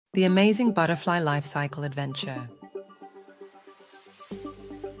The Amazing Butterfly Life Cycle Adventure.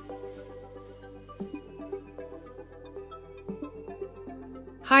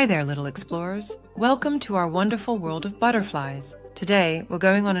 Hi there, little explorers. Welcome to our wonderful world of butterflies. Today, we're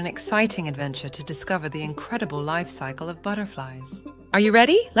going on an exciting adventure to discover the incredible life cycle of butterflies. Are you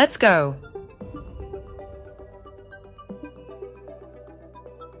ready? Let's go!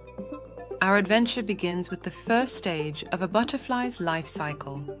 Our adventure begins with the first stage of a butterfly's life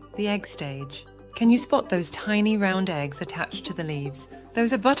cycle, the egg stage. Can you spot those tiny round eggs attached to the leaves?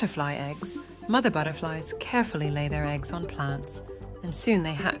 Those are butterfly eggs. Mother butterflies carefully lay their eggs on plants, and soon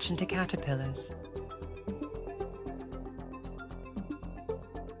they hatch into caterpillars.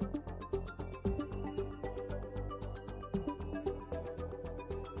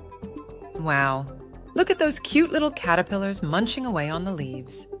 Wow! Look at those cute little caterpillars munching away on the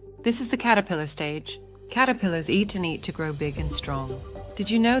leaves. This is the caterpillar stage. Caterpillars eat and eat to grow big and strong. Did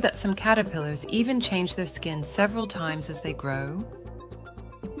you know that some caterpillars even change their skin several times as they grow?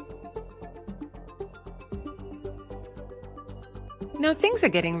 Now things are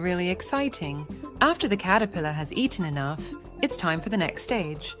getting really exciting. After the caterpillar has eaten enough, it's time for the next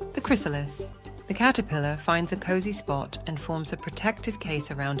stage, the chrysalis. The caterpillar finds a cozy spot and forms a protective case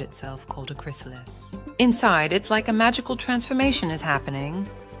around itself called a chrysalis. Inside, it's like a magical transformation is happening.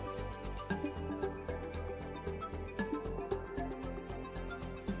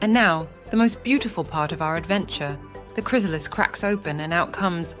 And now, the most beautiful part of our adventure. The chrysalis cracks open and out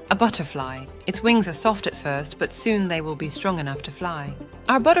comes a butterfly. Its wings are soft at first, but soon they will be strong enough to fly.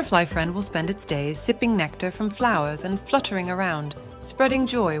 Our butterfly friend will spend its days sipping nectar from flowers and fluttering around, spreading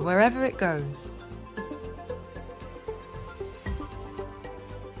joy wherever it goes.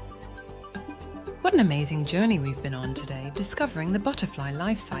 What an amazing journey we've been on today, discovering the butterfly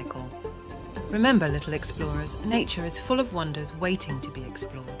life cycle. Remember, little explorers, nature is full of wonders waiting to be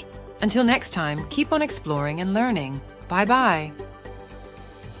explored. Until next time, keep on exploring and learning. Bye-bye.